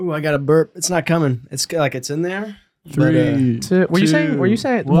Ooh, I got a burp. It's not coming. It's like it's in there. 3, 2. Were you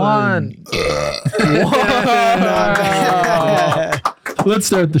saying 1? Let's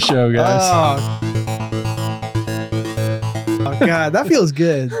start the show, guys. Oh God, that feels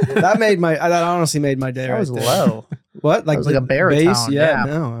good. That honestly made my day. That was there. low. What? Like a baritone. Bass? Yeah.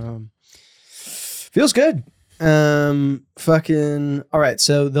 No. Feels good. Fucking. All right.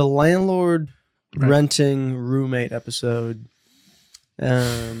 So the landlord renting roommate episode.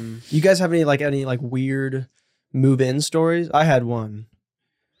 You guys have any weird move-in stories? I had one.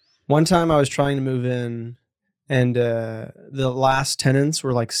 One time I was trying to move in, and the last tenants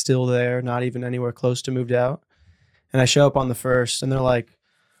were like still there, not even anywhere close to moved out. And I show up on the first, and they're like,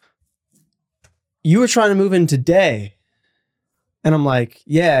 "You were trying to move in today," and I'm like,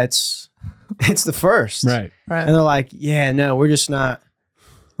 "Yeah, it's the first." Right. And they're like, "Yeah, no, we're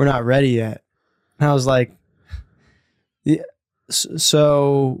not ready yet." And I was like, "Yeah,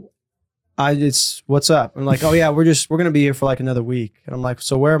 so what's up?" I'm like, "Oh yeah, we're going to be here for like another week." And I'm like,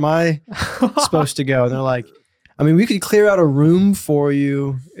 "So where am I supposed to go?" And they're like, "I mean, we could clear out a room for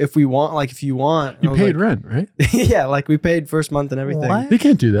you if we want, like if you want." You paid rent, right? Yeah, like we paid first month and everything. What? They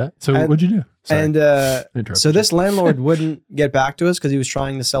can't do that. So what'd you do? Sorry. And so this landlord wouldn't get back to us because he was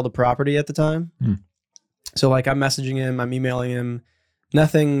trying to sell the property at the time. So like I'm messaging him, I'm emailing him,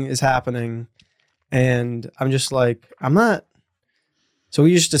 nothing is happening. And I'm just like, I'm not. So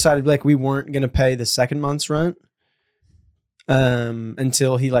we just decided like we weren't going to pay the second month's rent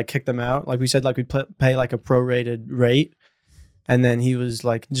until he like kicked them out. Like we said, like we'd pay like a prorated rate. And then he was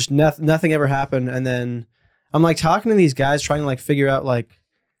like, just nothing ever happened. And then I'm like talking to these guys trying to like figure out like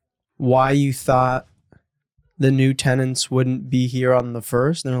why you thought the new tenants wouldn't be here on the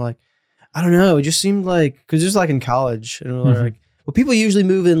first. And they're like, I don't know. It just seemed like, because just like in college. And we're like, well, people usually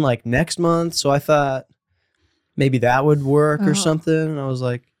move in like next month. So I thought maybe that would work or something. And I was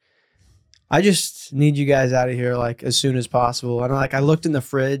like, I just need you guys out of here like as soon as possible. And I looked in the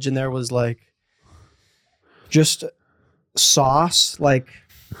fridge and there was like just sauce, like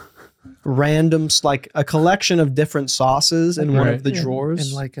random, like a collection of different sauces in one of the drawers.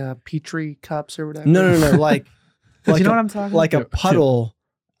 In like Petri cups or whatever. No. Like you know what I'm talking like a puddle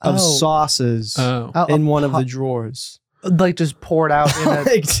of sauces in one of the drawers. Like just poured out in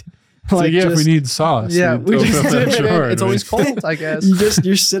a... So if we need sauce, we just do it. It's always cold, I guess.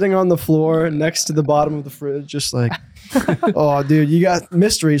 You're sitting on the floor next to the bottom of the fridge, just like, oh, dude, you got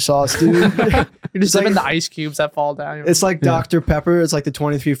mystery sauce, dude. You're just dipping the ice cubes that fall down. It's like Dr. Pepper. It's like the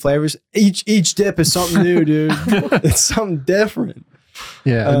 23 flavors. Each dip is something new, dude. It's something different.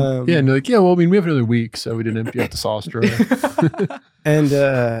 Yeah. And they're like, yeah, well, I mean, we have another week, so we didn't empty out the sauce drawer. And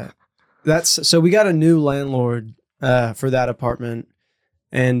so we got a new landlord for that apartment.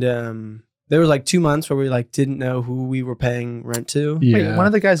 And there was like 2 months where we like didn't know who we were paying rent to. Yeah. Wait, one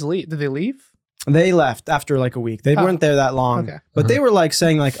of the guys leave? Did they leave? They left after like a week. They weren't there that long. Okay. But they were like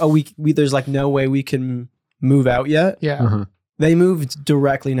saying like, oh, we there's like no way we can move out yet. Yeah. They moved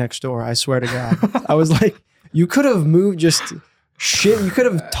directly next door. I swear to God. I was like, you could have moved just shit. You could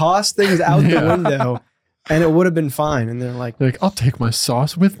have tossed things out the window and it would have been fine. And they're like, I'll take my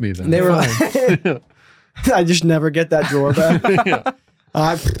sauce with me then. They were like, I just never get that drawer back.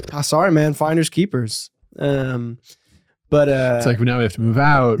 Sorry, man. Finders keepers. But it's like now we have to move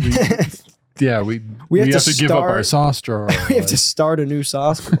out. We have to give up our sauce drawer. We have to start a new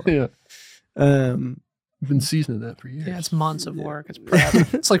sauce drawer. We've been seasoning that for years. Yeah, it's months of work. It's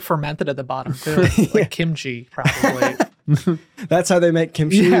prep. It's like fermented at the bottom too. Like kimchi, probably. That's how they make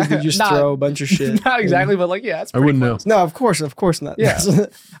kimchi. They just throw a bunch of shit. Not exactly, but like it's I wouldn't know. No, of course not. Yeah.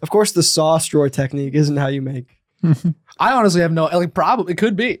 Of course, the sauce drawer technique isn't how you make. I honestly have no, like, probably it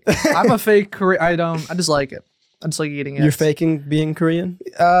could be. I'm a fake Korean. I just like it. I just like eating it. You're faking being Korean?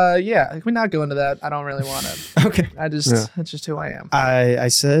 Yeah. Can we not go into that? I don't really want to. Okay. It's just who I am. I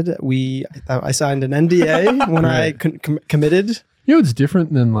said I signed an NDA when I committed. You know what's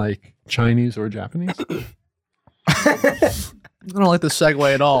different than like Chinese or Japanese? I don't like the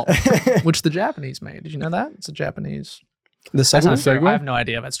segue at all. Which the Japanese made. Did you know that? It's a Japanese. The segue? I have no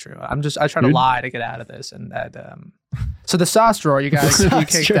idea if that's true. I try to lie to get out of this. And that, so the sauce drawer, you guys, you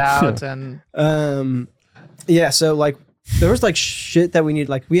kicked out and. Yeah. So like there was like shit that we need.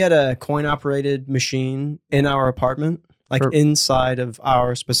 Like we had a coin operated machine in our apartment, like inside of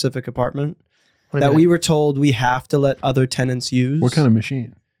our specific apartment that we were told we have to let other tenants use. What kind of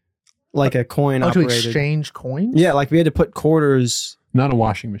machine? Like a coin operated. To exchange coins? Yeah. Like we had to put quarters. Not a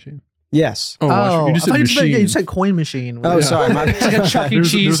washing machine. Yes. Oh, you just said machine. You said coin machine. Oh, sorry. It's like a Chuck E.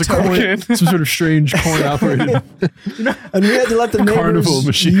 Cheese token. Some sort of strange coin operated. And we had to let the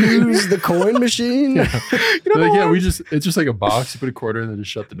neighbors use the coin machine. Yeah. It's just like a box. You put a quarter in and then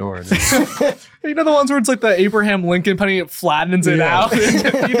just shut the door. You know the ones where it's like the Abraham Lincoln penny, it flattens it out.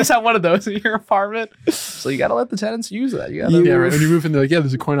 You just have one of those in your apartment. So you got to let the tenants use that. Right. When you move in, they're like,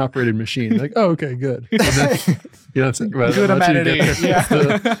 there's a coin operated machine. You're like, oh, okay, good. And then, good amenity.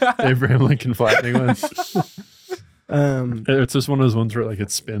 The Abraham Lincoln flattening one. It's just one of those ones where like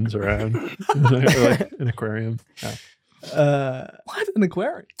it spins around, like an aquarium. Yeah. What, an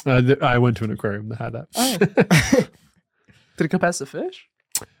aquarium? I went to an aquarium that had that. Oh. Did it go past the fish?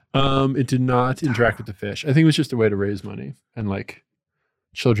 It did not interact with the fish. I think it was just a way to raise money, and like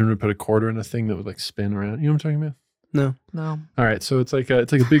children would put a quarter in a thing that would like spin around. You know what I'm talking about? No. All right, so it's like a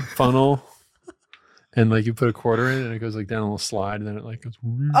big funnel. And like you put a quarter in and it goes like down a little slide and then it like goes.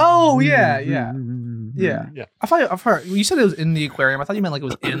 Oh yeah. I've heard. You said it was in the aquarium. I thought you meant like it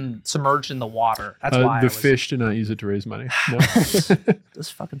was submerged in the water. That's why the fish did not use it to raise money. No. This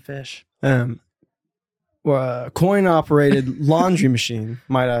fucking fish. Coin operated laundry machine.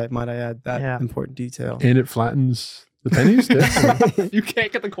 Might I add that important detail? And it flattens the pennies. You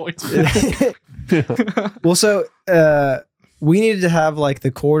can't get the coins. Well, so we needed to have like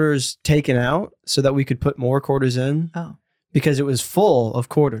the quarters taken out so that we could put more quarters in. Oh. Because it was full of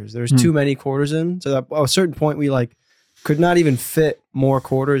quarters. There was too many quarters in. So at a certain point we like could not even fit more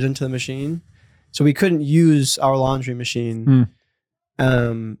quarters into the machine. So we couldn't use our laundry machine.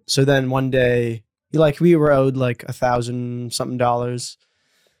 So then one day we were owed like $1,000 something,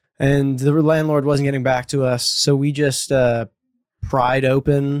 and the landlord wasn't getting back to us. So we just pried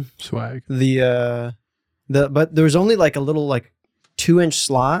open swag but there was only like a little like 2-inch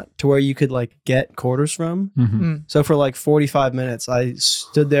slot to where you could like get quarters from. So for like 45 minutes, I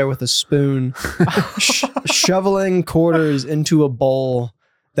stood there with a spoon, shoveling quarters into a bowl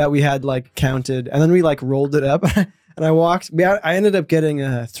that we had like counted, and then we like rolled it up. And I ended up getting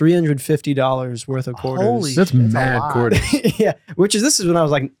 $350 worth of quarters. Holy that's shit, mad quarters. Yeah, this is when I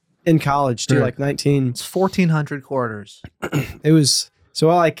was like in college too, like 19. It's 1,400 quarters. It was so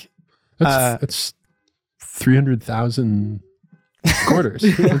like that's 300,000 quarters.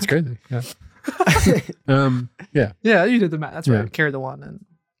 That's crazy. Yeah. You did the math. That's right. Carry the one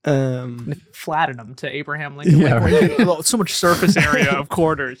and flattened them to Abraham Lincoln. So much surface area of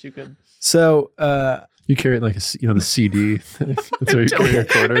quarters you could. So you carry it like the CD. That's where you carry your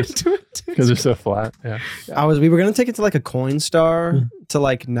quarters because they're so flat. Yeah. We were gonna take it to like a Coinstar to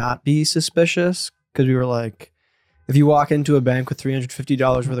like not be suspicious, because we were like, if you walk into a bank with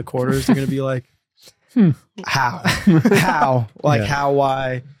 $350 worth of quarters, they're gonna be like, how, like how,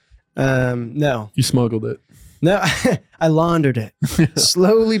 why? No, you smuggled it. No, I laundered it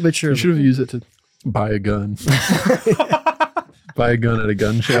slowly but surely. You should have used it to buy a gun. Buy a gun at a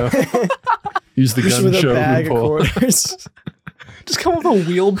gun show. Use the gun show loophole. Just come with a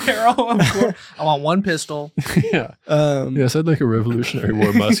wheelbarrow. I want one pistol. Yeah. Yes, I'd like a Revolutionary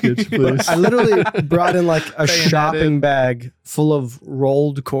War musket, please. I literally brought in like a shopping bag full of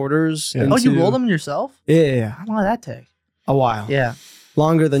rolled quarters. Yeah. You rolled them yourself? Yeah. How long did that take? A while. Yeah.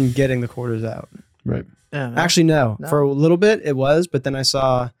 Longer than getting the quarters out. Right. Yeah, actually, no. For a little bit it was, but then I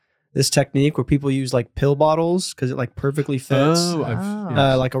saw this technique where people use like pill bottles because it like perfectly fits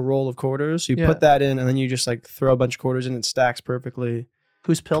like a roll of quarters. So you put that in and then you just like throw a bunch of quarters in and it stacks perfectly.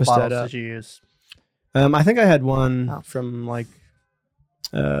 Whose pill bottles did you use? I think I had one from like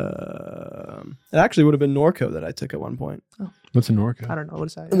it actually would have been Norco that I took at one point. Oh. What's a Norco? I don't know. What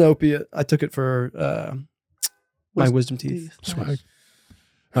is that? An opiate. I took it for my wisdom teeth. Swag.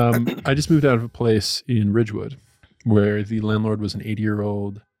 I just moved out of a place in Ridgewood where the landlord was an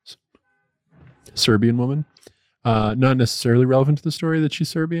 80-year-old Serbian woman. Not necessarily relevant to the story that she's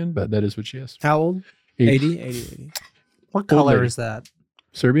Serbian, but that is what she is. How old? 80. What color is that?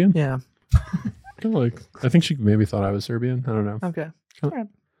 Serbian? Yeah. Kind of like, I think she maybe thought I was Serbian. I don't know. Okay. Right.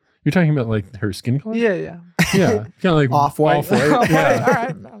 You're talking about like her skin color? Yeah. Yeah. Kind of like off-white. Yeah. All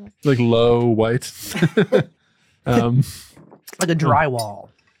right. Like low white. Like a drywall.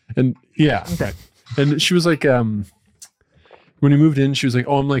 And right. And she was like, when we moved in, she was like,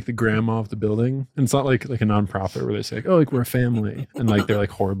 "Oh, I'm like the grandma of the building." And it's not like a nonprofit where they say, like, "Oh, like we're a family," and like they're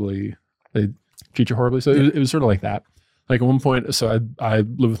like they treat you horribly. So it was sort of like that. Like at one point, so I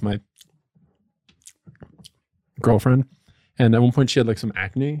live with my girlfriend, and at one point she had like some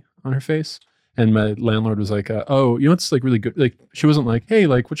acne on her face, and my landlord was like, "Oh, you know what's like really good?" Like she wasn't like, "Hey,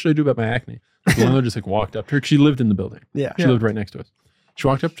 like what should I do about my acne?" The landlord just like walked up to her. She lived in the building. Yeah, she lived right next to us. She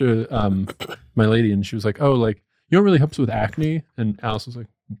walked up to my lady and she was like, "Oh, like you know what really helps with acne?" And Alice was like,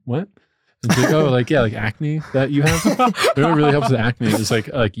 what? And she's like, oh, like, yeah, like acne that you have. But what really helps with acne is like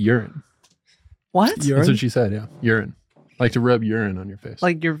urine. What? That's Urine? what she said. Yeah, urine. Like to rub urine on your face.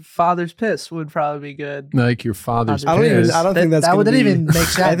 Like your father's piss would probably be good. Like your father's I don't even. piss. I don't think that's. that gonna wouldn't be- even make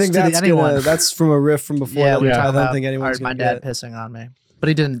sense. I think to that's anyone. that's from a riff from before. Yeah, that we I talked don't about think anyone's my gonna dad get. pissing on me, but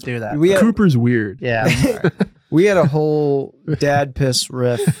he didn't do that. We had, Cooper's weird. Yeah, we had a whole dad piss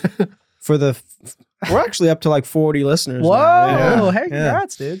riff for the. We're actually up to like 40 listeners. whoa, now. hey, Yeah.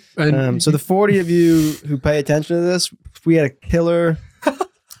 congrats, dude. And So the 40 of you who pay attention to this, we had a killer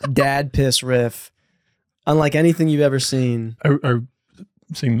dad piss riff, unlike anything you've ever seen. are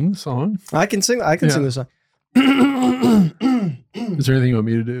singing the song. I can sing. I can Yeah. sing this song. Is there anything you want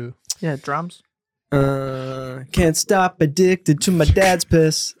me to do? Yeah, drums. Can't stop addicted to my dad's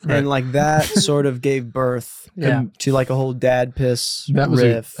piss, Right. and like that sort of gave birth Yeah, to like a whole dad piss That was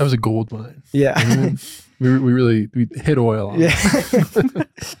riff. a gold mine. Yeah. we really hit oil on it. Yeah.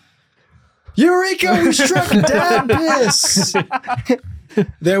 Eureka! We struck dad piss.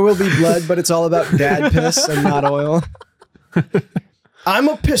 There will be blood, but it's all about dad piss and not oil. I'm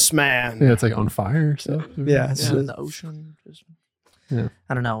a piss man. Yeah, it's like on fire stuff. Yeah, it's- yeah, in the ocean. Just, Yeah.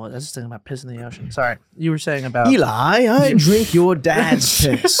 I don't know. I was just thinking about piss in the ocean. Sorry, you were saying about Eli, I drink your dad's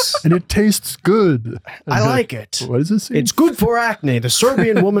piss. And it tastes good. I like it. What is this? It's good for acne. The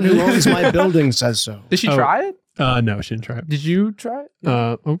Serbian woman who owns my building says so. Did she Oh. try it? No, she didn't try it. Did you try it?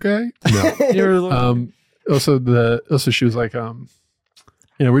 Okay. No. You were Also she was like,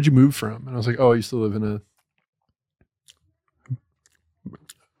 where'd you move from? And I was like, oh, I used to live in a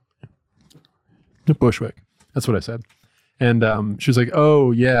Bushwick. That's what I said. And she was like,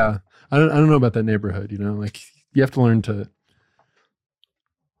 oh yeah, I don't know about that neighborhood. Like you have to learn to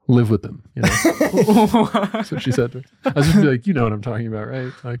live with them. That's what she said to me. I was just like, you know what I'm talking about,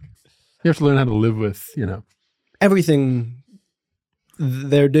 right? Like you have to learn how to live with, Everything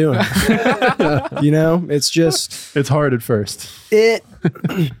they're doing. It's just It's hard at first. it.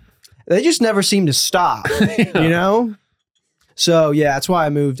 They just never seem to stop. So yeah, that's why I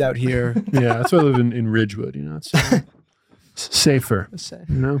moved out here. Yeah, that's why I live in Ridgewood. It's safer.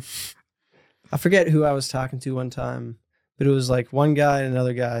 I forget who I was talking to one time, but it was like one guy and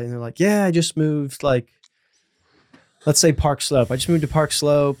another guy, and they're like, "Yeah, I just moved. Like, let's say Park Slope. I just moved to Park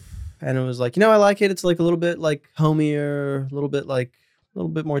Slope, and it was like, I like it. It's like a little bit like homier, a little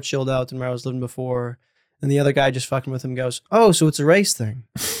bit more chilled out than where I was living before." And the other guy just fucking with him goes, "Oh, so it's a race thing."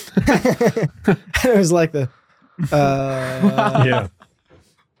 It was like the,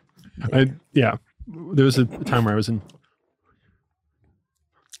 Yeah. There was a time where I was in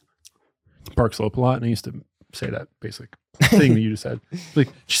Park Slope a lot, and I used to say that basic thing that you just said. Like,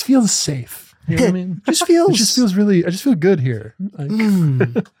 just feels safe. You know what I mean? just feels, It just feels really. I just feel good here. Like,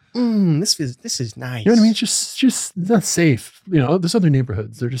 this is nice. you know what I mean? It's just not safe. There's other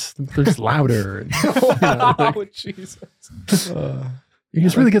neighborhoods. They're just louder. And, Oh, Jesus. you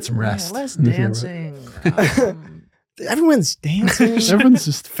just really get some rest. Yeah, less in this neighborhood. dancing. Everyone's dancing. Everyone's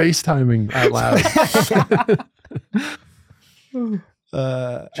just FaceTiming out loud.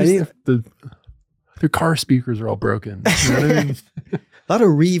 Just their car speakers are all broken. You know what I mean? a lot of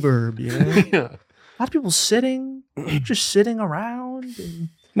reverb, Yeah. A lot of people just sitting around, and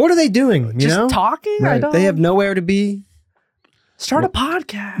What are they doing? just talking. I Right. don't. They have nowhere to be. start a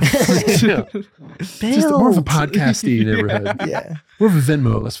podcast. Yeah. Just more of a podcasty neighborhood. Yeah. More of a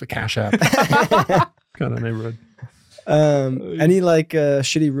Venmo, less of a Cash App kind of neighborhood. Any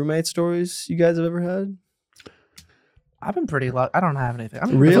shitty roommate stories you guys have ever had? I've been pretty lucky. I don't have anything.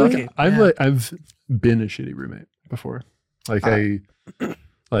 I'm Really? lucky. I've been a shitty roommate before. Like I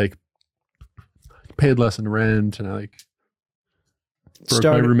paid less in rent, and I broke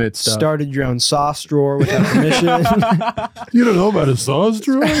my roommate's stuff. Started your own sauce drawer without permission. You don't know about a sauce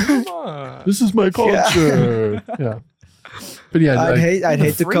drawer? Come on. This is my culture. Yeah. But yeah, I'd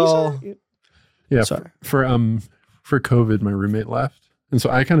hate to call. yeah. Sorry. For COVID, my roommate left, and so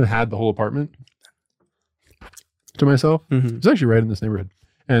I kind of had the whole apartment to myself. Mhm. It's actually right in this neighborhood,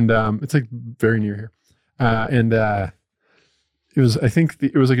 and it's like very near here. It was, I think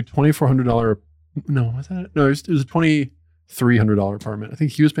it was like a $2,400. No, was that? No, it was a $2,300 apartment. I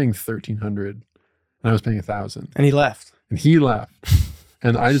think he was paying $1,300, and I was paying $1,000. And he left. And he left,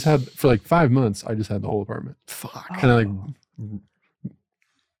 and I just had for like 5 months. I just had the whole apartment. Fuck. And I like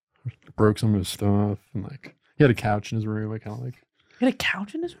broke some of his stuff, and like he had a couch in his room. I kind of like You had a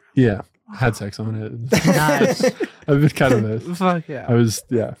couch in his room? yeah, had sex on it. Nice. I've been kind of a. Fuck yeah. I was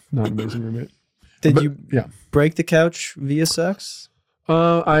not an amazing roommate. Did But, you Yeah. break the couch via sex? Did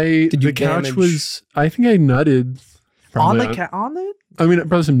you the couch damage- was. I think I nutted. On probably the on it? I mean,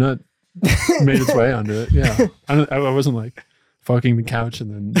 probably some nut made its way onto it. Yeah, I wasn't like fucking the couch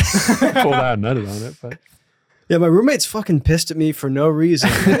and then pulled out and nutted on it. But Yeah, my roommate's fucking pissed at me for no reason.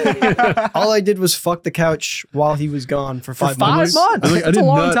 All I did was fuck the couch while he was gone for 5 months. 5 months. I That's a didn't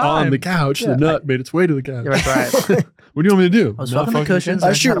long nut time. on the couch. Yeah. The nut made its way to the couch. Yeah, that's right. What do you want me to do? I was Not fucking the fuck cushions.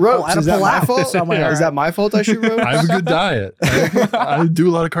 I shoot ropes. Is that my fault? somewhere. Is that my fault I shoot ropes? I have a good diet. I do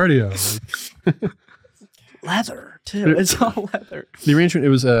a lot of cardio. Like, Leather too. It's all leather. the arrangement, it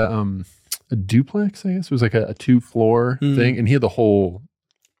was a duplex, I guess. It was like a 2-floor thing, and he had the whole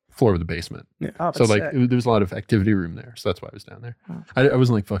floor of the basement. Oh, So that's like sick. there was a lot of activity room there. So that's why I was down there. Oh. I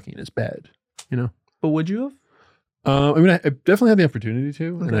wasn't like fucking in his bed, you know. But would you have? I mean, I definitely had the opportunity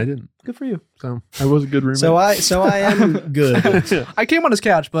to, and I didn't. Good for you. So I was a good roommate. So I am good. yeah. I came on his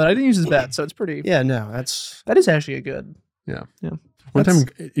couch, but I didn't use his bed, so it's pretty. Yeah, no, that's That is actually a good. One time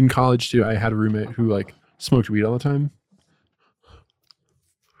in college too, I had a roommate who like smoked weed all the time.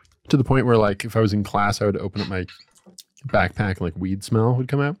 To the point where like if I was in class, I would open up my backpack and like weed smell would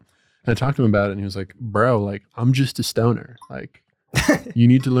come out. And I talked to him about it, and he was like, "Bro, like I'm just a stoner. Like you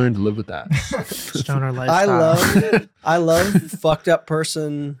need to learn to live with that." Stoner lifestyle. I love fucked up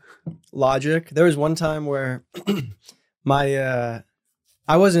person logic. There was one time where my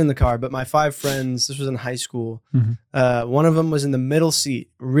I wasn't in the car, but my 5 friends, this was in high school. One of them was in the middle seat,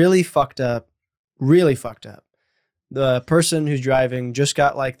 really fucked up. The person who's driving just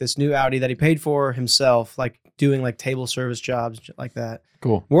got like this new Audi that he paid for himself, like doing like table service jobs like that.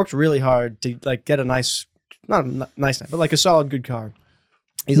 Cool. Worked really hard to like get a nice, not a nice, but like a solid good car.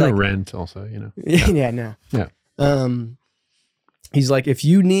 He's no like, rent also, you know. yeah, no. Yeah. He's like, if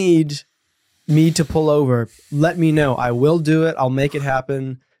you need me to pull over, let me know. I will do it. I'll make it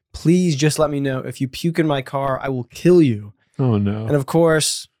happen. Please just let me know. If you puke in my car, I will kill you. Oh no. And of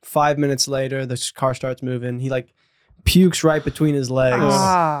course, 5 minutes later, the car starts moving. He like pukes right between his legs.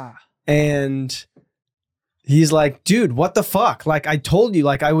 Ah. And he's like, dude, what the fuck? Like, I told you,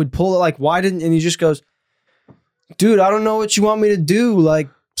 like, I would pull it. Like, why didn't? And he just goes, dude, I don't know what you want me to do. Like,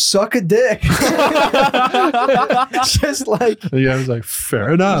 suck a dick. Just like, Yeah, I was like,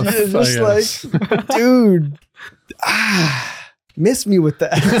 fair enough. just I guess. like, dude, miss me with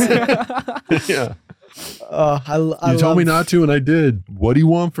that. yeah. I You told me not to, and I did. What do you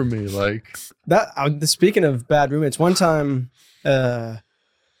want from me? Like, that. Speaking of bad roommates, one time,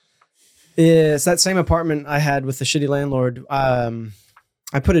 it's that same apartment I had with the shitty landlord.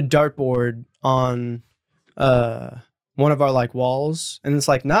 I put a dartboard on one of our like walls, and it's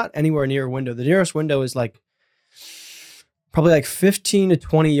like not anywhere near a window. The nearest window is like probably like 15 to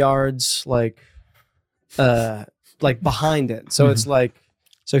 20 yards like behind it. So it's like,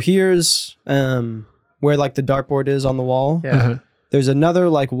 so here's where like the dartboard is on the wall. Yeah. uh-huh. There's another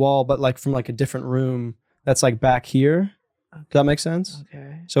like wall, but like from like a different room that's like back here. Does that make sense?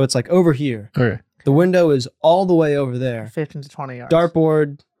 Okay. So it's like over here. Okay. The window is all the way over there. 15 to 20 yards.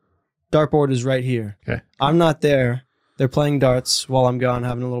 Dartboard is right here. Okay. I'm not there. They're playing darts while I'm gone,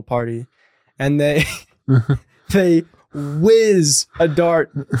 having a little party, and they whiz a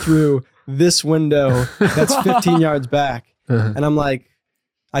dart through this window that's 15 yards back, Uh-huh. and I'm like,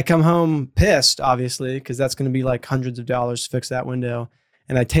 I come home pissed, obviously, because that's going to be like hundreds of dollars to fix that window,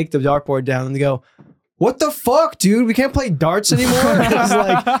 and I take the dartboard down, and they go, "What the fuck, dude? We can't play darts anymore." And I was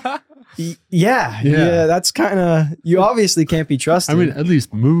like, Yeah, that's kind of, you obviously can't be trusted. I mean, at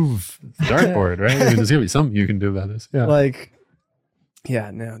least move the dartboard, right? I mean, there's gonna be something you can do about this. Yeah. like,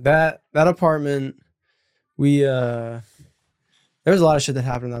 yeah, no, that apartment, we, there was a lot of shit that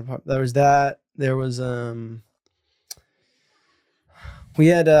happened in that apartment. There was, we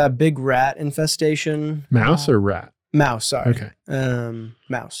had a big rat infestation. Mouse or rat? Mouse, sorry. Okay.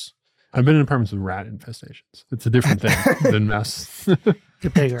 Mouse. I've been in apartments with rat infestations. It's a different thing than mouse.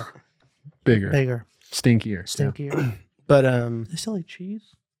 Bigger, Bigger. Stinkier. stinkier. But, They still like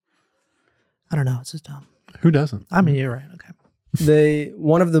cheese? I don't know. It's just dumb. Who doesn't? I mean, you're right. Okay.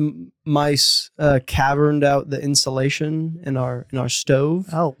 one of the mice caverned out the insulation in our stove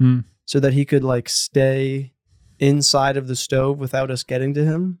Oh, so that he could like stay inside of the stove without us getting to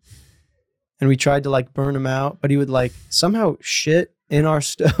him. And we tried to like burn him out, but he would like somehow shit in our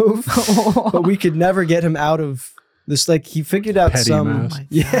stove, but we could never get him out of this. Like he figured out Petty some, mouse. my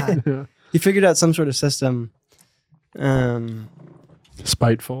yeah, God. he figured out some sort of system.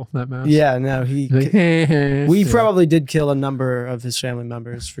 Spiteful, that mouse. Yeah, no, he, Like, we yeah. probably did kill a number of his family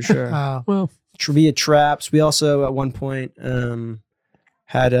members for sure. Oh, Well, Via traps. We also at one point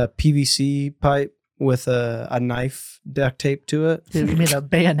had a PVC pipe with a knife duct taped to it. dude, you mean a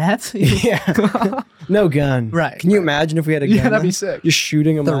bayonet? Yeah. No gun. Right, Can you right. imagine if we had a gun? Yeah, that'd be sick. Just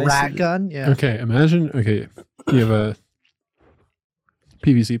shooting a The mice? rat gun? Yeah. okay. Imagine. Okay, you have a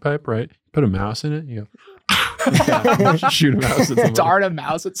PVC pipe, right? Put a mouse in it. You go. Yeah. Shoot a mouse at somebody. Dart a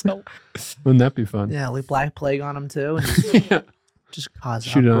mouse at someone. Wouldn't that be fun? Yeah, like Black Plague on him too, and Yeah. just cause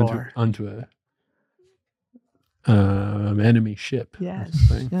Shoot it uproar. onto a enemy ship. Yes.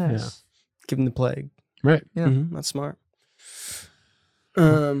 Thing. Yes. Give him the plague. Yeah. Right. Yeah. That's smart.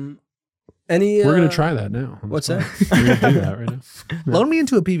 Any? We're gonna try that now. What's that? We're gonna do that right now. Load me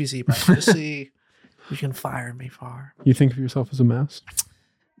into a PVC pipe to see if you can fire me far. You think of yourself as a mouse?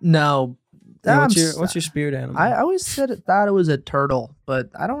 No. Yeah, I'm what's your spirit animal? I always thought it was a turtle, but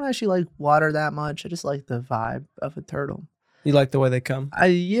I don't actually like water that much. I just like the vibe of a turtle. You like the way they come?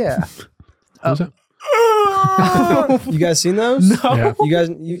 Yeah. What was that? You guys seen those? No. Yeah. You guys?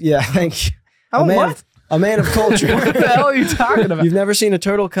 Yeah. Thank you. Oh, what? A man of culture. What the hell are you talking about? You've never seen a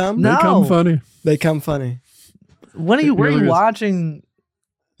turtle come? No. They come funny. They come funny. Where are Really you is. watching?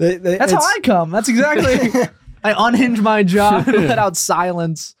 They, That's how I come. That's exactly. I unhinge my jaw and let out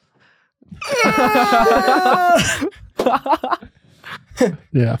silence.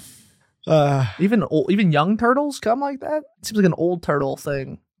 Yeah. Even young turtles come like that. It seems like an old turtle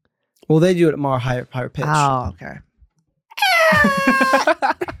thing. Well, they do it at more higher pitch. Oh, okay.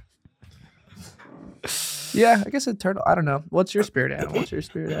 Yeah, I guess a turtle. I don't know. What's your spirit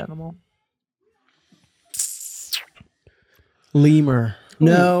animal? Lemur.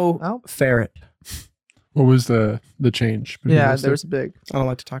 No. Oh. Ferret. What was the change? between Yeah, those two? there was a big I don't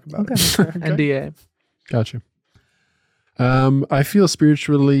like to talk about it. NDA. Gotcha. I feel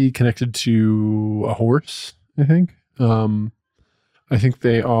spiritually connected to a horse, I think. I think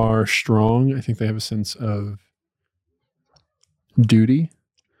they are strong. I think they have a sense of duty.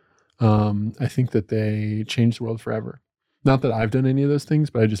 I think that they change the world forever. Not that I've done any of those things,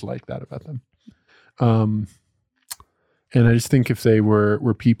 but I just like that about them. And I just think if they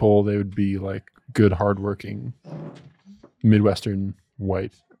were people, they would be like good, hardworking, Midwestern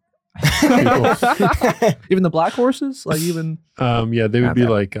white people. Even the black horses, like even. Yeah, they would be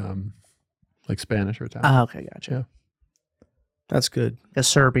Okay. like Spanish or Italian. Oh, okay, gotcha. Yeah. That's good. A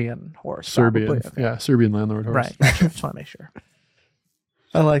Serbian horse. Serbian, probably. Okay. yeah, Serbian landlord horse. Right. Gotcha. Just want to make sure.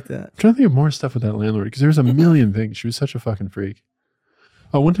 I like that. I'm trying to think of more stuff with that landlord because there was a million things. She was such a fucking freak.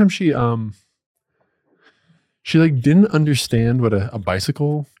 Oh, one time she like didn't understand what a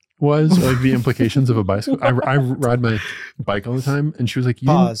bicycle was, or like the implications of a bicycle. I ride my bike all the time, and she was like, you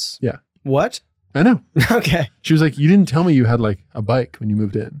didn't-" Pause. Yeah. What? I know. Okay. She was like, you didn't tell me you had like a bike when you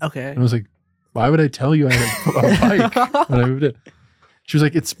moved in. Okay. And I was like, why would I tell you I had a bike when I moved in? She was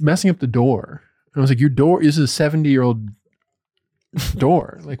like, it's messing up the door. And I was like, your door is a 70-year-old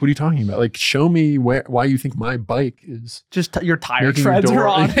door. Like, what are you talking about? Like, show me why you think my bike is. Just your tire Making treads door- are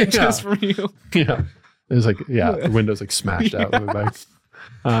on Yeah. it just for you. Yeah. It was like, yeah, the window's like smashed out of my bike.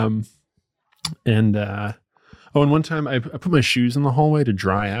 And one time I put my shoes in the hallway to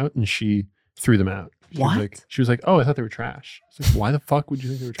dry out and she threw them out. She was like, oh, I thought they were trash. I was like, why the fuck would you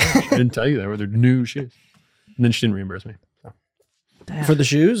think they were trash? I didn't tell you that. They're new shoes. And then she didn't reimburse me. So. Damn. For the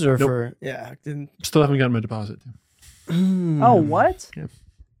shoes or Nope. for yeah? Didn't. Still haven't gotten my deposit. Oh, what? Yeah.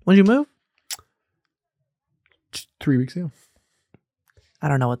 When'd you move? 3 weeks ago. I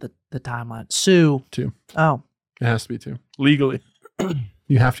don't know what the timeline. Sue. 2. Oh, It has to be 2. Legally.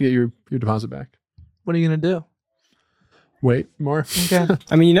 You have to get your deposit back. what are you gonna do? Wait, more? Okay.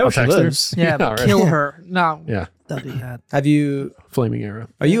 I mean, you know I'll where she text her. lives. Yeah, Yeah, right. kill her. No. Yeah. That'd be bad. Have you? Flaming arrow.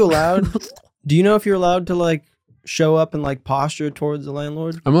 Are you allowed? Do you know if you're allowed to like show up and like posture towards the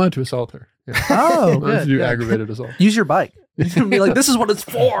landlord? I'm allowed to assault her. Yeah. Oh, I'm allowed to good. do good. aggravated assault. Use your bike. Be like, this is what it's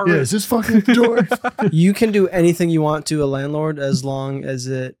for. Yeah, is this fucking door? You can do anything you want to a landlord as long as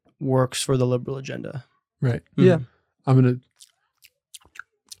it works for the liberal agenda. Right. Yeah. I'm going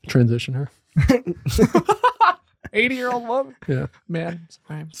to transition her. 80-year-old woman. Yeah. Man.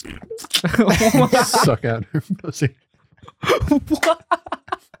 Sorry. Suck out her pussy.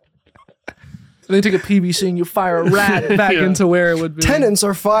 They take a PVC and you fire a rat back Yeah. into where it would be. Tenants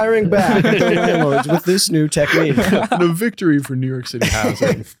are firing back at their landlords with this new technique. The victory for New York City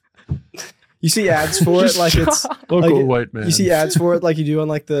housing. You see ads for it like it's Local like, white man. you see ads for it like you do on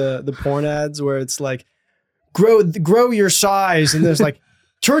like the porn ads where it's like grow your size and there's like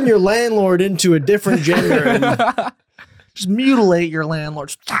turn your landlord into a different gender and Just mutilate your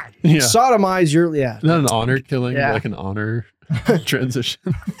landlord. Yeah. sodomize your Not an honor killing, Yeah. but like an honor transition.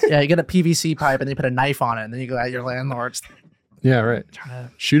 Yeah, you get a PVC pipe and you put a knife on it, and then you go at your landlords. Yeah, right. Trying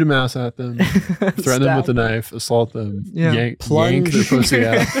Shoot a mouse at them, threaten them with a knife, assault them, Yeah. yank Plunge. their pussy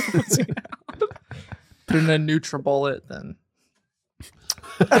out. put in a NutriBullet, then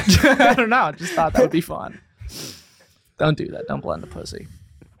I don't know. I just thought that would be fun. Don't do that. Don't blend the pussy.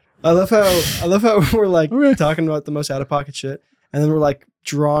 I love how we're like Okay. talking about the most out of pocket shit and then we're like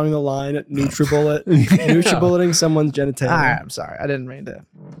drawing the line at NutriBulleting someone's genitalia. I'm sorry. I didn't mean to.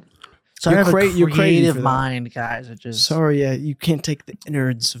 So I You're have you're a crazy creative for that. mind, guys. It just Sorry, yeah, you can't take the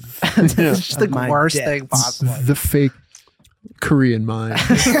innards of. it's just the Of my worst dick. thing possible. The fake Korean mind.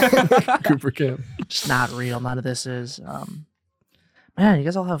 Cooper Camp. Just not real. None of this is. Man, you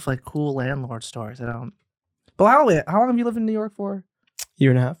guys all have like cool landlord stories. I don't. But how long have you lived in New York for?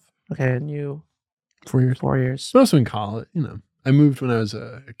 Year and a half. Okay, and you 4 years. 4 years. But also in college, I moved when I was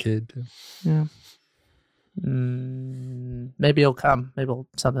a kid too. Yeah. Maybe it'll come. Maybe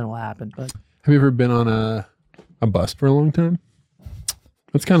something will happen. But Have you ever been on a bus for a long time?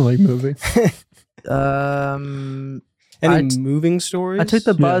 It's kind of like moving. Any moving stories? I took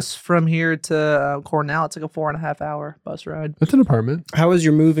the Yeah. bus from here to Cornell. It's like a 4.5 hour bus ride. That's an apartment. How was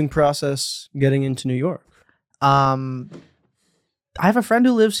your moving process getting into New York? I have a friend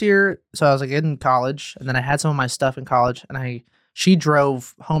who lives here, so I was like in college, and then I had some of my stuff in college, and she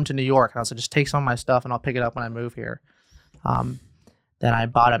drove home to New York, and I was like, just take some of my stuff, and I'll pick it up when I move here. Then I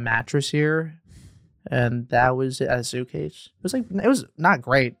bought a mattress here, and that was a suitcase. It was not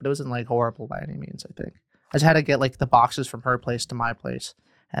great, but it wasn't like horrible by any means. I think I just had to get like the boxes from her place to my place,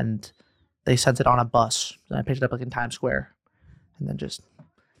 and they sent it on a bus, and I picked it up like in Times Square, and then just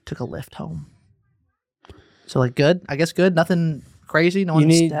took a lift home. So like good, I guess good. Nothing crazy. No one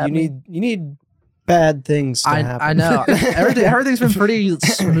stabbed me. You need bad things to happen. I know. Everything's been pretty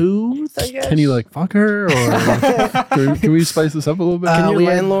smooth, I guess. Can you like fuck her, or can we spice this up a little bit? Can your we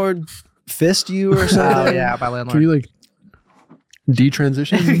had- landlord fist you or something? Oh yeah, my Can landlord. you like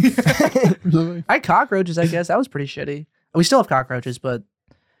detransition? or something? I had cockroaches, I guess. That was pretty shitty. We still have cockroaches, but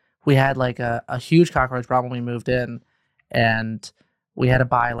we had like a huge cockroach problem when we moved in, and we had to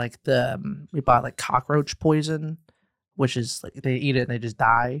buy we bought like cockroach poison, which is like they eat it and they just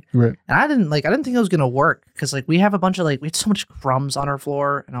die. Right. And I didn't think it was gonna work because like we have a bunch of we had so much crumbs on our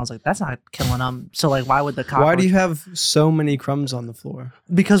floor, and I was like, that's not killing them. So like, why would the cockroach? Why do you have so many crumbs on the floor?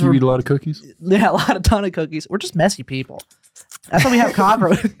 Because You we're eat a lot of cookies. yeah, a ton of cookies. We're just messy people. That's why we have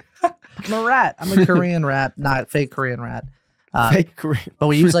cockroach. I'm a rat. I'm a Korean rat, not fake Korean rat. Fake Korean. But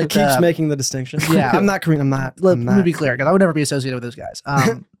we use like Keeps making the distinction. Yeah. I'm not Korean. I'm not. Let I'm me not. be clear, because I would never be associated with those guys.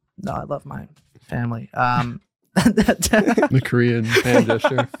 No, I love my family. The Korean hand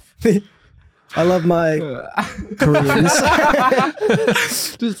gesture. I love my Koreans.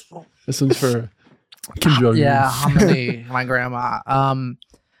 This one's for Kim Jong-un. Yeah, hominy, my grandma.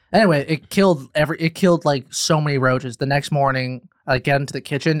 Anyway, it killed like so many roaches. The next morning, I get into the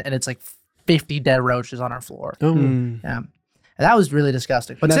kitchen and it's like 50 dead roaches on our floor. Oh. Mm. Yeah, and that was really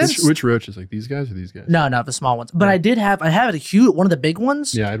disgusting. But Which roaches? Like these guys or these guys? no, the small ones. But I had a huge one of the big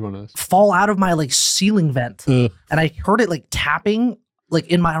ones. Yeah, I had one of those. Fall out of my like ceiling vent, Ugh. and I heard it like tapping like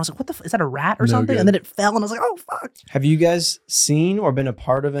in my. I was like, "What the? Is that a rat or No something?" good. And then it fell, and I was like, "Oh fuck!" Have you guys seen or been a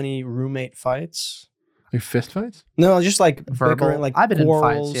part of any roommate fights? Like fist fights? No, just like Verbal. bickering, like I've been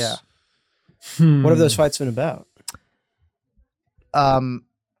quarrels. in fights. What have those fights been about? Yeah.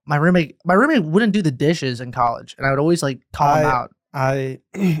 My roommate wouldn't do the dishes in college, and I would always like call him out. I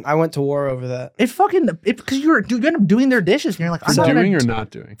went to war over that. Because you end up doing their dishes, and you're like, For I'm not doing gonna, or not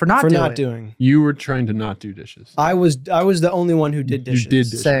doing? for not for doing. not doing. You were trying to not do dishes. I was the only one who did dishes. You did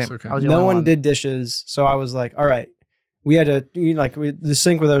dishes. Same. Okay. I was the No only one did dishes, so I was like, all right. We had the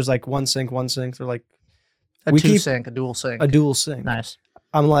sink where there was like one sink, or like A we two keep- sink, a dual sink. a dual sink. Nice.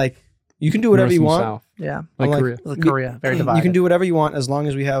 I'm like, you can do whatever North you and want. South, Yeah. like I'm like, Korea. Like Korea, very divided. You can do whatever you want as long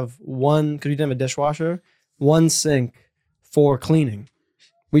as we have one, because we didn't have a dishwasher, one sink for cleaning.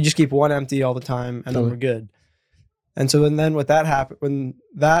 We just keep one empty all the time, and then we're good. And so, and then what that happened, when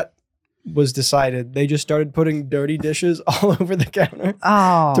that was decided, they just started putting dirty dishes all over the counter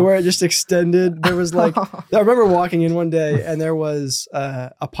Oh. to where it just extended. There was like, I remember walking in one day, and there was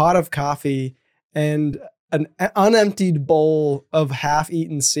a pot of coffee and an unemptied bowl of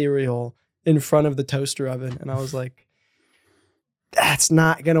half-eaten cereal in front of the toaster oven, and I was like, that's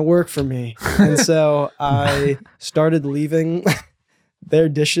not gonna work for me. And so I started leaving their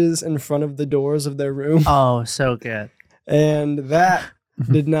dishes in front of the doors of their room, Oh, so good. and that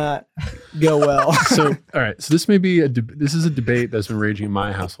did not go well. So, all right. So this may be this is a debate that's been raging in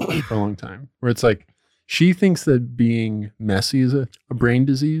my household for a long time, where it's like she thinks that being messy is a brain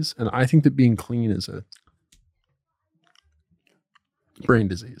disease, and I think that being clean is a brain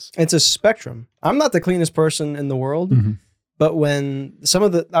disease. It's a spectrum. I'm not the cleanest person in the world, Mhm. but when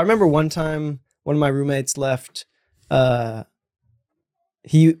I remember one time one of my roommates left,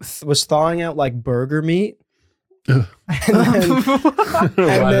 he was thawing out like burger meat. Ugh. And then,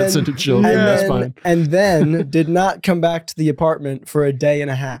 Wow, that's such a chill. and That's then- fine. and then did not come back to the apartment for a day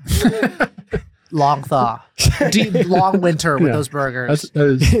and a half. long thaw, deep long winter with Yeah. those burgers. That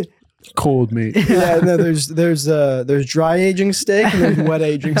is cold meat. Yeah, no, there's dry aging steak and there's wet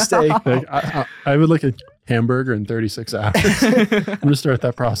aging steak. Like, I would like a hamburger in 36 hours. I'm gonna start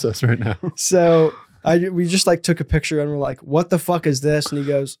that process right now. So we just like took a picture and we're like, what the fuck is this? And he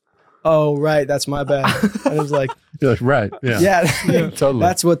goes, oh right, that's my bad. And I was like, You're like, right? Yeah, yeah, totally.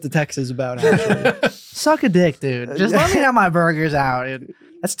 that's what the text is about. Actually. Suck a dick, dude. Just let me have my burgers out.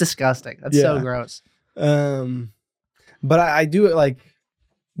 That's disgusting. That's so Yeah. gross. But I do it like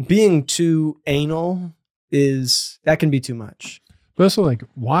being too anal that can be too much. But also, like,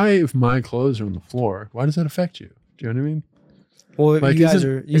 why if my clothes are on the floor? Why does that affect you? Do you know what I mean? Well, Like, you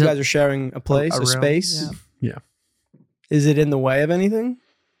is guys are sharing a place, a room? space. Yeah. Yeah. Is it in the way of anything?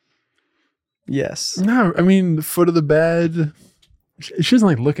 Yes. No, I mean the foot of the bed. She doesn't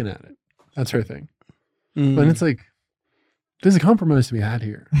like looking at it. That's her thing. Mm. But it's like there's a compromise to be had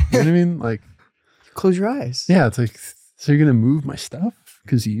here. You know what I mean? Like, Close your eyes. yeah, it's like, so you're gonna move my stuff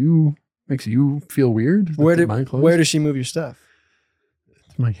because makes you feel weird. Where my clothes? where does she move your stuff?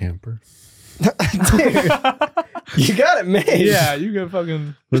 It's my camper. Dude, you got it made. Yeah, you got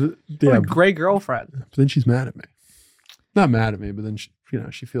fucking But what yeah, a great girlfriend. but then she's mad at me. Not mad at me, but then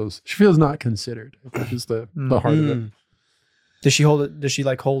she feels not considered. Which is the heart of it. Mm. Does she hold it? Does she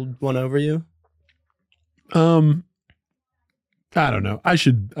like hold one over you? I don't know. I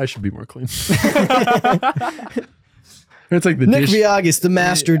should be more clean. It's like the Nick dish. Viagas, the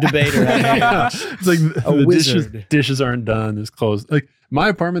master debater. Yeah. It's like A the wizard. dishes aren't done. There's clothes. Like my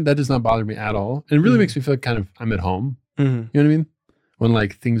apartment, that does not bother me at all. And it really makes me feel kind of I'm at home. Mhm. You know what I mean? When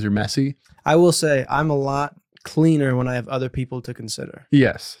like things are messy. I will say I'm a lot cleaner when I have other people to consider.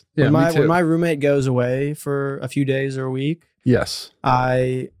 Yes. Yeah. when Me too. my roommate goes away for a few days or a week, Yes.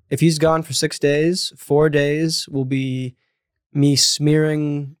 if he's gone for 6 days, 4 days will be me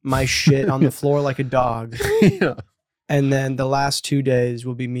smearing my shit on the floor like a dog. Yeah. And then the last 2 days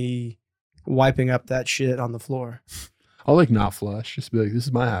will be me wiping up that shit on the floor. I'll like not flush. Just be like, this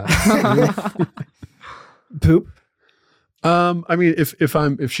is my house. Poop? I mean,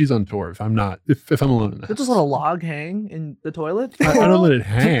 if she's on tour, if I'm alone in the Did this house, little log hang in the toilet? I don't let it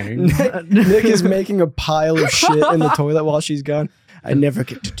hang. Nick is making a pile of shit in the toilet while she's gone. I never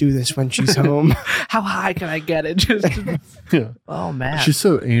get to do this when she's home. How high can I get it? Just Yeah. oh man. She's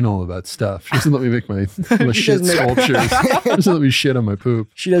so anal about stuff. She doesn't let me make my She shit doesn't make- sculptures. She doesn't let me shit on my poop.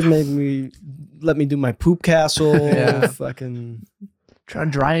 She doesn't let me do my poop castle. Yeah. Fucking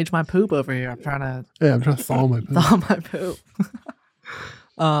trying to dry age my poop over here. I'm trying to Yeah, I'm trying to thaw my poop. thaw my poop.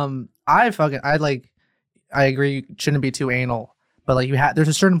 I agree you shouldn't be too anal. But like there's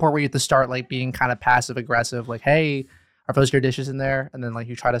a certain point where you have to start like being kind of passive aggressive, like, hey, are those your dishes in there? And then like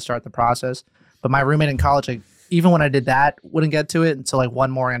you try to start the process. But my roommate in college, like even when I did that, wouldn't get to it until like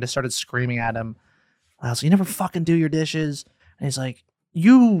one morning I just started screaming at him. I was like, you never fucking do your dishes. And he's like,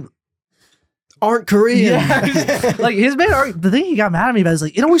 you aren't Korean. yeah. Like his main the thing he got mad at me about is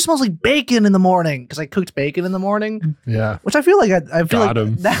like, it always smells like bacon in the morning because I cooked bacon in the morning, Yeah. which I feel like I feel Got like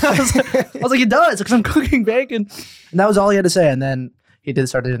him. I was like, it does because I'm cooking bacon, and that was all he had to say. And then he did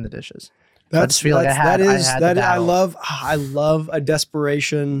start doing the dishes. I just feel like I had the battle. I love a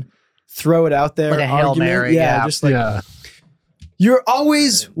desperation, throw it out there Like a Hail argument. Mary, yeah. Just like Yeah. you're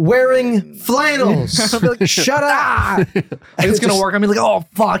always wearing flannels. I'll be like, Shut up. Like, it's gonna work. I'm like, oh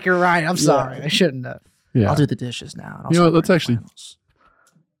fuck, you're right. I'm sorry. Yeah. I shouldn't have. Yeah. I'll do the dishes now. and I'll You know what, start let's wearing actually- flannels.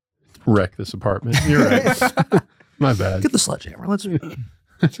 Wreck this apartment. You're right. My bad. Get the sledgehammer. Let's.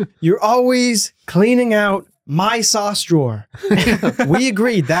 You're always cleaning out my sauce drawer. We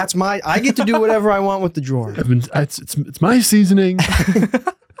agreed. I get to do whatever I want with the drawer. It's my seasoning.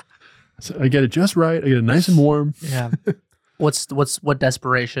 So I get it just right. I get it nice and warm. Yeah. What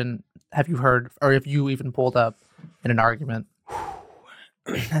desperation have you heard, or have you even pulled up in an argument?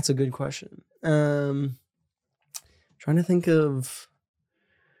 That's a good question. Trying to think of.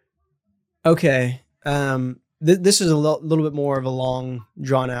 Okay. This is a little bit more of a long,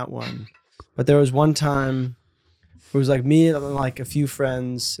 drawn out one, but there was one time it was like me and like a few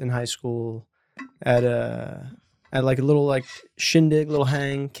friends in high school at like a little like shindig, little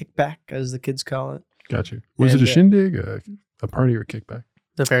hang, kickback as the kids call it. Got you. Was it a shindig, a party, or a kickback?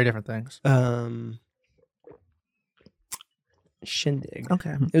 They're very different things. Shindig.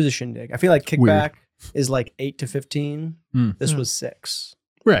 Okay. It was a shindig. I feel like kickback is like 8 to 15. Mm. This Mm. was 6.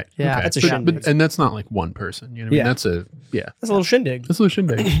 Right. Yeah, that's a But- shindig. and that's not like one person. You know what I mean? Yeah. That's That's a little shindig. a little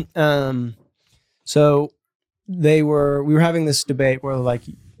shindig. So we were having this debate where like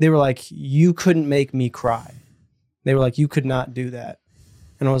they were like, you couldn't make me cry. They were like, you could not do that.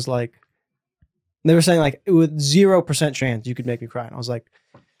 And I was like, they were saying like with 0% chance you could make me cry. And I was like,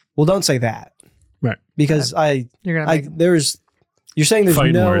 well, don't say that. Right. Because You're gonna make you're saying there's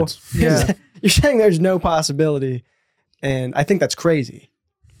Fighting no words. Yeah. you're saying there's no possibility, and I think that's crazy.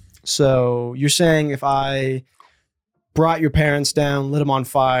 So you're saying if I brought your parents down, lit them on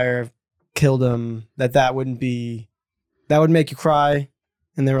fire, killed them, that would make you cry,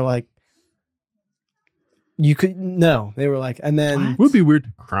 and they were like, you could no. They were like, and then It would be weird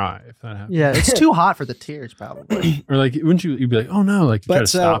to cry if that happened. Yeah, it's too hot for the tears, probably. Or like, wouldn't you'd be like, oh no, like you try to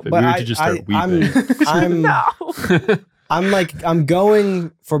stop it. We would just start weeping. I'm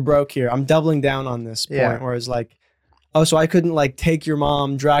going for broke here. I'm doubling down on this point, Yeah. where it's like, oh, so I couldn't like take your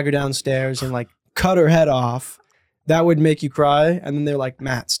mom, drag her downstairs, and like cut her head off. That would make you cry. And then they're like,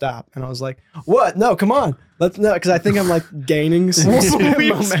 Matt, stop. And I was like, what? No, come on. Let's no, because I think I'm like gaining some We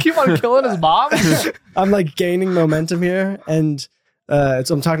just keep on killing his mom. I'm like gaining momentum here. And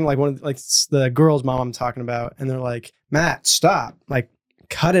I'm talking like it's the girl's mom I'm talking about. And they're like, Matt, stop. Like,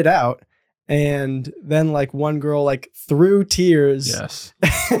 cut it out. And then like one girl like through tears Yes.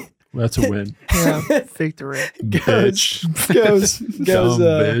 That's a win. Yeah, victory. Bitch. goes Dumb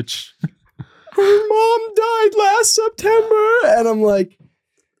bitch. her mom died last September, and I'm like,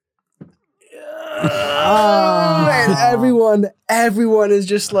 and everyone is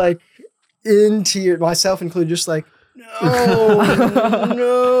just like in tears, myself included, just like,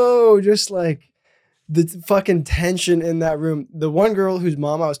 no, just like the fucking tension in that room. The one girl whose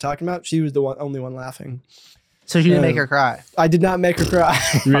mom I was talking about, she was the only one laughing. So you didn't make her cry. I did not make her cry.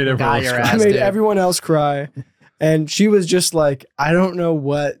 You made everyone Got else your cry. I ass, made dude. everyone else cry, and she was just like, I don't know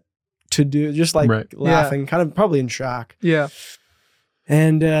what to do, just like Right. laughing, kind of probably in shock. Yeah.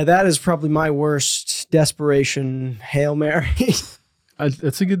 And that is probably my worst desperation Hail Mary.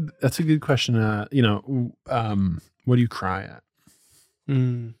 That's a good question. What do you cry at?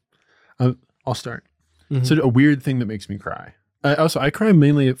 Mm. I'll start. Mhm. So a weird thing that makes me cry. I cry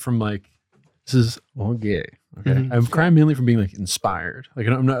mainly from like, this is all gay. Okay. Mhm. I cry mainly from being like inspired. Like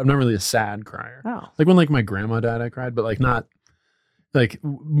I'm not really a sad crier. Oh. Like when like my grandma died, I cried, but like not like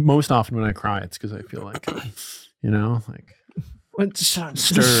most often when I cry, it's because I feel like, like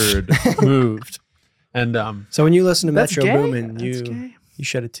stirred, moved. And So when you listen to That's Metro gay? Boomin, That's gay. you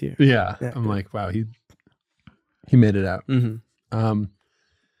shed a tear. yeah, Yeah. I'm like, wow, he made it out. Mm-hmm.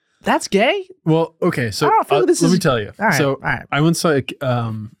 That's gay? Well, okay, so I don't feel like this let is- me tell you. All right. So all right. I once saw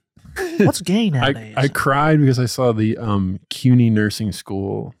What's gay nowadays? I cried because I saw the CUNY nursing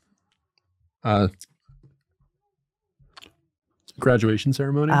school graduation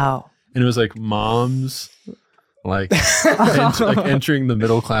ceremony, Oh. and it was like moms like entering the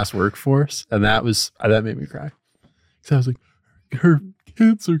middle class workforce, and that made me cry. So I was like, her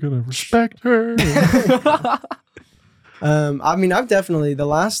kids are gonna respect her. I mean, I've definitely, the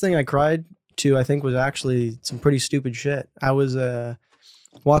last thing I cried to, I think, was actually some pretty stupid shit. I was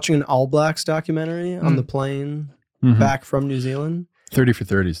watching an All Blacks documentary on the plane Mhm. back from New Zealand. 30 for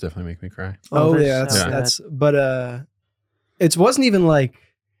 30s definitely make me cry. Oh, that's yeah, so that's but it wasn't even like,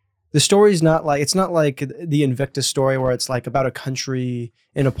 the story's not like, it's not like the Invictus story where it's like about a country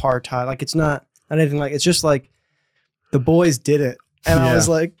in apartheid. Like, it's not anything like, it's just like the boys did it. And I Yeah. was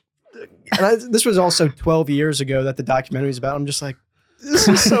like, this was also 12 years ago that the documentary's about. I'm just like, this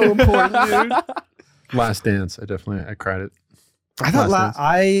is so important, dude. Last Dance, I cried it. I thought Last Dance.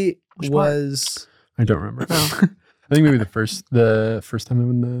 I Which part? was, I don't remember. Oh. I think maybe the first time they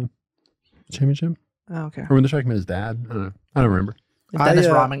won the championship, Oh, okay. or when the track met his dad. I don't know. I don't remember. Dennis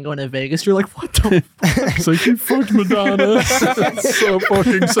I, Rodman going to Vegas. You're like, what the It's like, you fucked Madonna. That's so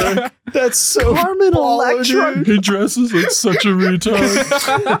fucking sick. that's so Carmen baller, Electra. dude. He dresses like such a retard.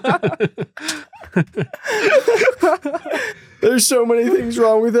 There's so many things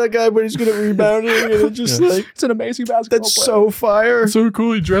wrong with that guy, but he's good at rebounding, and it's just Yeah. like, It's an amazing basketball that's player. so fire. So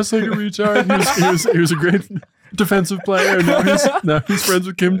cool. He dressed like a retard. He was a great defensive player. And now he's friends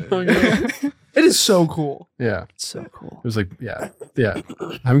with Kim Jong-un. It is so cool. Yeah. It's so cool. It was like, yeah.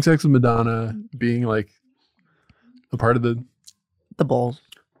 Having sex with Madonna, being like a part of the The Bulls.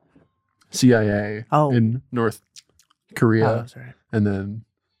 CIA Oh. in North Korea, Oh, sorry. and then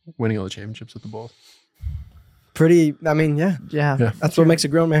winning all the championships with the Bulls. Pretty, I mean, yeah, Yeah. Yeah. that's what makes a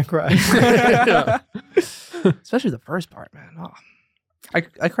grown man cry. Yeah. Especially the first part, man. Oh. I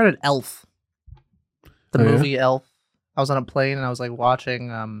credit Elf. The Oh, yeah? movie Elf. I was on a plane and I was like watching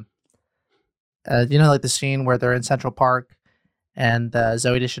like the scene where they're in Central Park and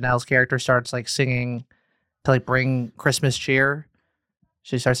Zoe Deschanel's character starts like singing to like bring Christmas cheer.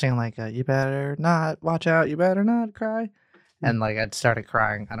 She starts singing like you better not watch out, you better not cry. And like I started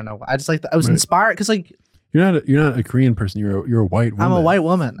crying. I don't know. I just like I was Right. inspired because like You're not a Korean person. You're a white woman. I'm a white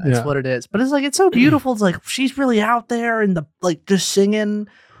woman. That's Yeah. what it is. But it's like it's so beautiful. It's like she's really out there and the like just singing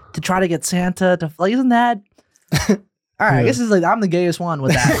to try to get Santa to like, isn't that? All right, I guess it's like I'm the gayest one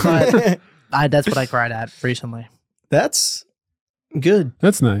with that, but that's what I cried at recently. That's good.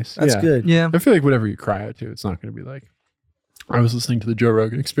 That's nice. That's yeah. good. Yeah. I feel like whatever you cry out to, it's not going to be like, I was listening to the Joe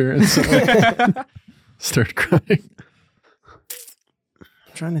Rogan Experience. So like, start crying.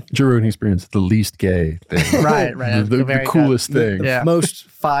 I'm trying to Joe Rogan Experience, the least gay thing. Right. The Very coolest good. thing. Yeah. most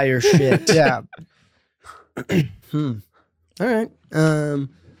fire shit. Yeah. All right.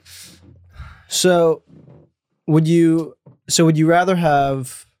 So would you rather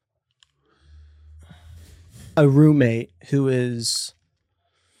have a roommate who is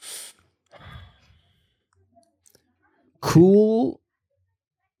cool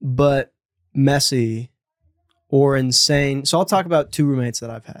but messy or insane? So I'll talk about two roommates that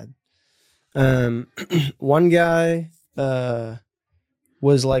I've had. One guy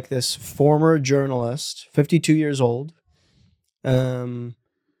was like this former journalist, 52 years old, and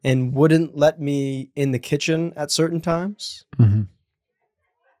wouldn't let me in the kitchen at certain times. Mm-hmm.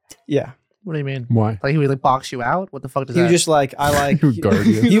 Yeah. What do you mean? Why? Like he would like box you out? What the fuck does He that? was just like, I like, He would guard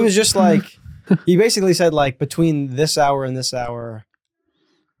you. he was just like, he basically said like, between this hour and this hour,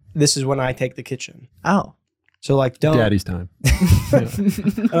 this is when I take the kitchen. Oh. So like, don't. Daddy's time.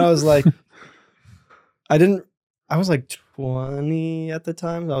 And I was like, I was like 20 at the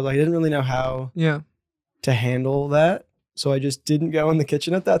time. So I was like, I didn't really know how Yeah. to handle that. So I just didn't go in the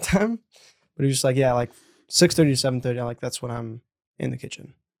kitchen at that time. But he was just like, yeah, like 6:30 to 7:30. I'm like, that's when I'm in the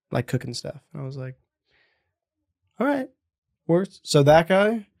kitchen, like cooking stuff. And I was like, all right, works. So that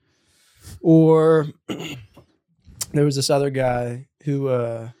guy, or there was this other guy who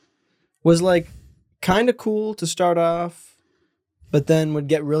was like kind of cool to start off, but then would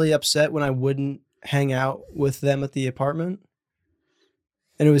get really upset when I wouldn't hang out with them at the apartment.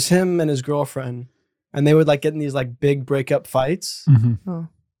 And it was him and his girlfriend. And they would like get in these like big breakup fights. Mm-hmm.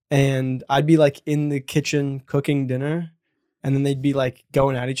 And I'd be like in the kitchen cooking dinner. And then they'd be like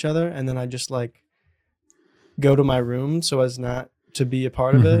going at each other. And then I'd just like go to my room so as not to be a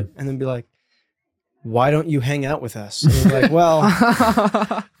part of it. And then be like, why don't you hang out with us? And I'm like,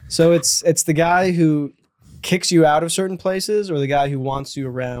 well, so it's the guy who kicks you out of certain places or the guy who wants you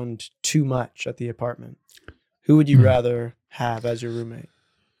around too much at the apartment. Who would you rather have as your roommate?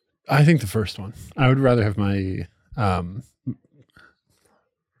 I think the first one. I would rather have my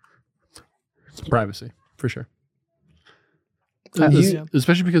privacy for sure.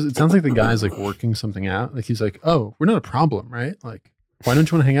 Especially because it sounds like the guy's like working something out. Like he's like, "Oh, we're not a problem, right? Like, why don't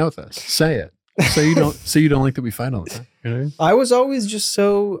you want to hang out with us? Say it. Say you don't. Say you don't like that we fight all the time." You know what I mean? I was always just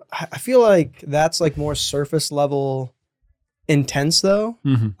so. I feel like that's like more surface level intense, though.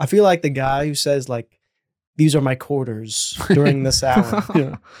 Mm-hmm. I feel like the guy who says like, "These are my quarters" during this hour.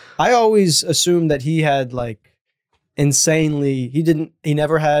 Yeah. I always assumed that he had like insanely. He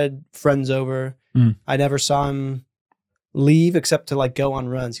never had friends over. Mm. I never saw him leave except to like go on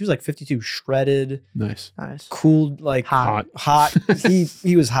runs. He was like 52, shredded, Nice. Nice. cool, like Hot.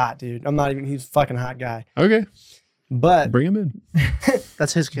 He was hot, dude. I'm not even. He's a fucking hot guy. Okay. But Bring him in.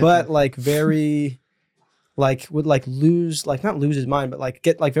 That's his kid. but like very like would like lose like not lose his mind but like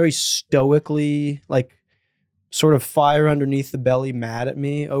get like very stoically like sort of fire underneath the belly mad at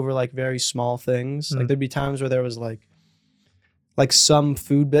me over like very small things. Like there'd be times where there was like some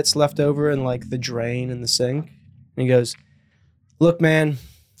food bits left over in like the drain in the sink and he goes, "Look, man,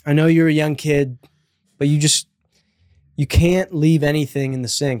 I know you're a young kid, but you can't leave anything in the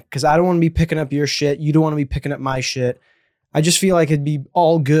sink because I don't want to be picking up your shit. You don't want to be picking up my shit. I just feel like it'd be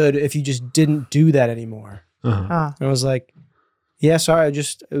all good if you just didn't do that anymore." Uh-huh. And I was like, yeah, sorry.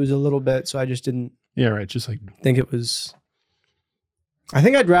 It was a little bit. So I just didn't Yeah, right. Just like think it was. I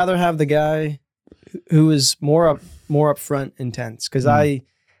think I'd rather have the guy who is more upfront intense because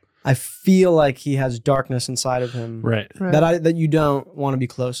I feel like he has darkness inside of him right. that you don't want to be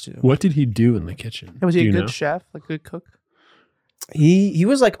close to. What did he do in the kitchen? was he Do a you good know? chef? Like a good cook? He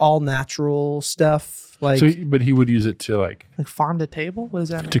was like all natural stuff. Like But he would use it to like Like farm to table? What does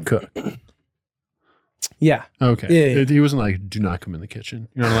that mean? to cook. yeah. Okay. Yeah. He wasn't like, "Do not come in the kitchen.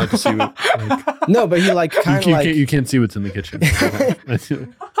 You're not allowed to see what." Like, No, but he like kind of like you can't see what's in the kitchen.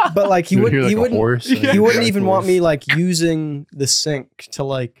 but like he You would hear, like, he a wouldn't horse, he wouldn't even want me like using the sink to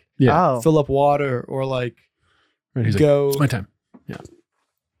like Yeah. Oh. fill up water or like Right, he's go. like, "It's my time." Yeah.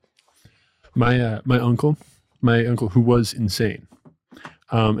 My uncle who was insane,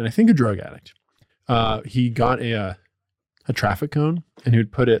 and I think a drug addict. He got a traffic cone and he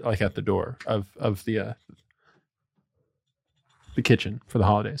would put it like at the door of the kitchen for the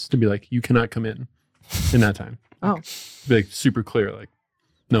holidays to be like, "You cannot come in that time." Oh. Be like super clear, like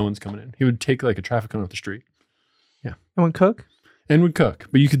no one's coming in. He would take like a traffic cone off the street. And would cook? and would cook,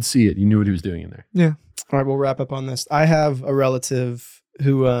 but you could see it. You knew what he was doing in there. All right, we'll wrap up on this. I have a relative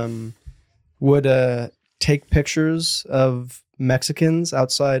who would take pictures of Mexicans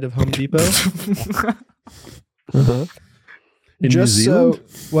outside of Home Depot. In New Zealand?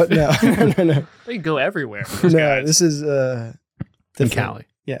 What? No, no. They go everywhere. No, this is In different. Cali.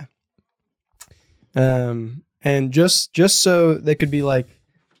 Yeah. And just so they could be like,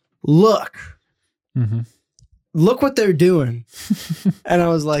 look what they're doing. And I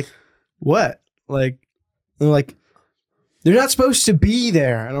was like, what? Like, they're like, they're not supposed to be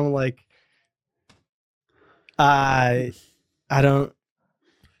there. And I'm like, I don't.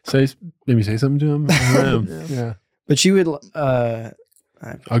 Maybe say something to him. I don't know. Yeah. But she would. A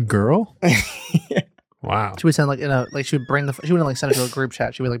girl? Yeah. Wow. She would send she would bring she wouldn't like send it to a group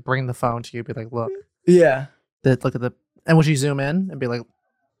chat. She would like bring the phone to you, be like, look, Yeah. look at and would she zoom in and be like,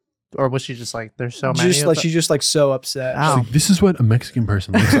 or was she just like, there's so many? Just like she's just like so upset. Ow. Like, this is what a Mexican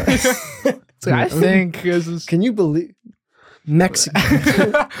person looks like. It's like, I think this is Can you believe Mexican?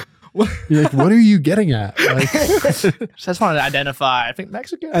 You're like, what are you getting at? Like, just wanted to identify. I think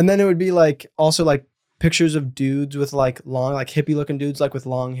Mexican. And then it would be like also like pictures of dudes with like long, like hippie looking dudes like with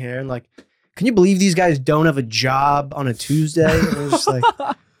long hair, and like, can you believe these guys don't have a job on a Tuesday? And it was just like,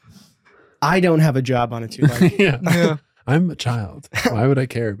 I don't have a job on a Tuesday. yeah. I'm a child. Why would I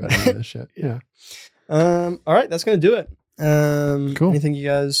care about any of this shit? Yeah. All right, that's gonna do it. Cool. Anything you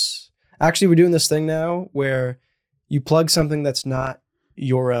guys? Actually, we're doing this thing now where you plug something that's not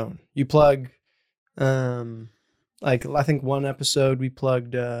your own. You plug, like I think one episode we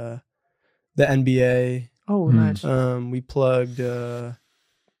plugged the NBA. oh, nice. We plugged. I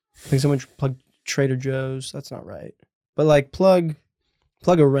think someone plugged Trader Joe's. That's not right. But like plug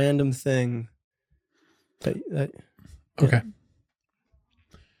a random thing. Okay.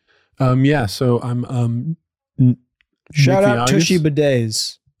 Yeah. So I'm Shout Nick out Viagas. Tushy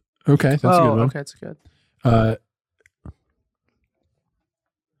Bidets. Okay, that's a good one. Okay, that's good.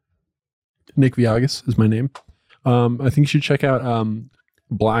 Nick Viagas is my name. I think you should check out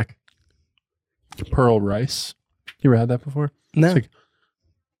Black Pearl Rice. You ever had that before? No. It's like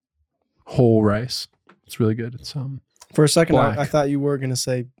whole rice. It's really good. It's For a second, black. I thought you were gonna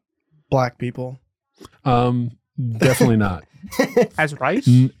say black people. definitely not. As rice?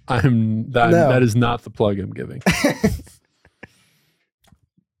 I'm that. No. That is not the plug I'm giving.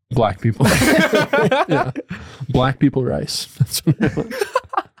 Black people. Yeah. Black people rice. That's what I want.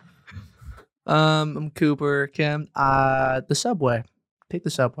 I'm Cooper Kim. The subway. Take the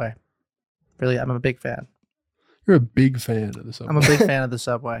subway. Really, I'm a big fan. You're a big fan of the subway. I'm a big fan of the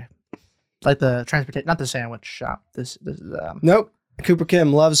subway. Like the transportation, not the sandwich shop. This is Nope. Cooper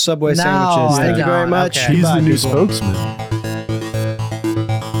Kim loves Subway No, sandwiches. I Thank you very don't. much. Okay. He's Goodbye, the new people. spokesman.